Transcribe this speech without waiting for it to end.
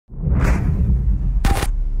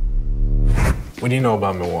What do you know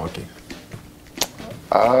about Milwaukee?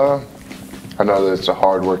 I know that it's a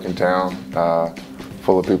hard-working town,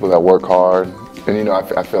 full of people that work hard, and you know,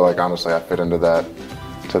 I feel like honestly I fit into that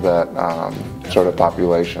sort of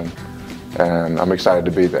population, and I'm excited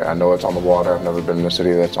to be there. I know it's on the water. I've never been in a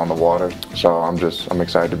city that's on the water, so I'm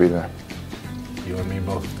excited to be there. You and me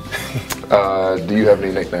both. Do you have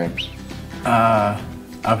any nicknames?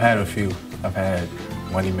 I've had a few. I've had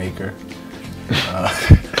Moneymaker.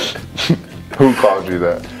 Who called you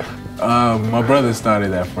that? My brother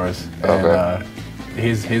started that first, and Okay.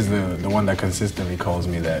 he's the one that consistently calls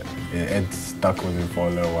me that. It stuck with me for a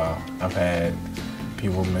little while. I've had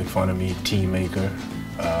people make fun of me, Tea Maker.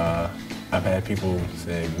 I've had people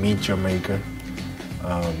say, Meet Your Maker.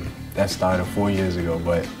 That started 4 years ago,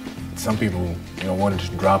 but some people, wanted to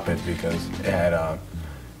drop it because it had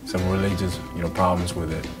some religious, problems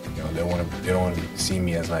with it. They don't want to see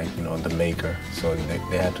me as like, the maker, so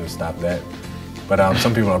they had to stop that. But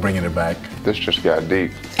some people are bringing it back. This just got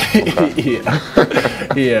deep. Yeah,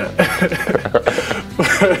 yeah.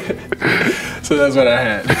 So that's what I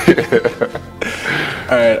had.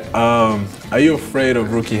 All right. Are you afraid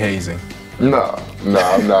of rookie hazing? No,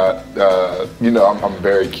 I'm not. I'm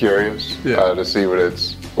very curious to see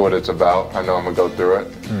what it's about. I know I'm gonna go through it.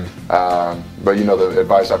 But the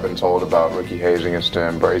advice I've been told about rookie hazing is to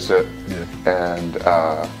embrace it and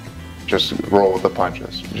just roll with the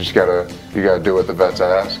punches. You gotta do what the vets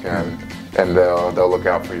ask, and they'll look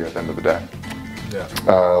out for you at the end of the day.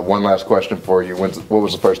 Yeah. One last question for you. What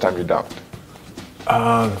was the first time you dunked?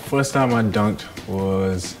 The first time I dunked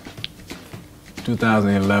was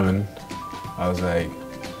 2011. I was like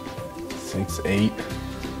 6'8",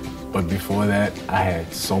 but before that, I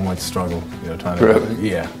had so much struggle, trying to. Really?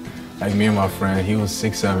 Yeah. Like me and my friend, he was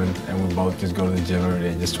 6'7", and we both just go to the gym every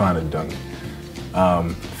day, just trying to dunk.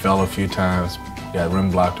 Fell a few times, got rim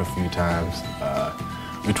blocked a few times.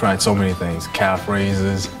 We tried so many things, calf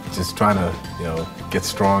raises, just trying to, get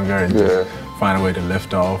stronger and just find a way to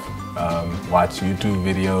lift off. Watch YouTube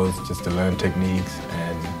videos just to learn techniques,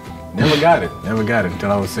 and never got it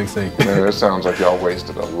until I was 6'8". Man, it sounds like y'all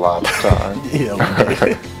wasted a lot of time. Yeah, we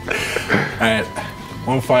did. All right,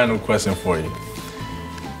 one final question for you.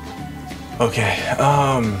 Okay,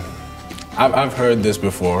 I've heard this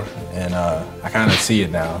before, and I kind of see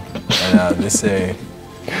it now. And they say,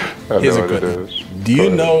 here's a good. Do you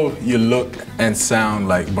know you look and sound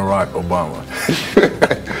like Barack Obama?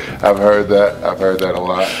 I've heard that a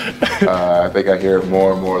lot. I think I hear it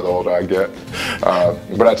more and more the older I get.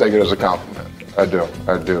 But I take it as a compliment. I do.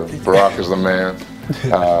 Barack is the man,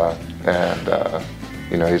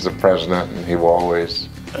 and he's the president, and he'll always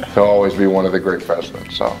be one of the great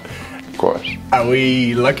presidents. So, of course. Are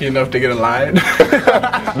we lucky enough to get a line?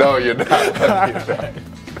 No, you're not.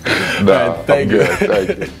 No, Right, thank I'm you. good. Thank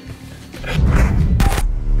you.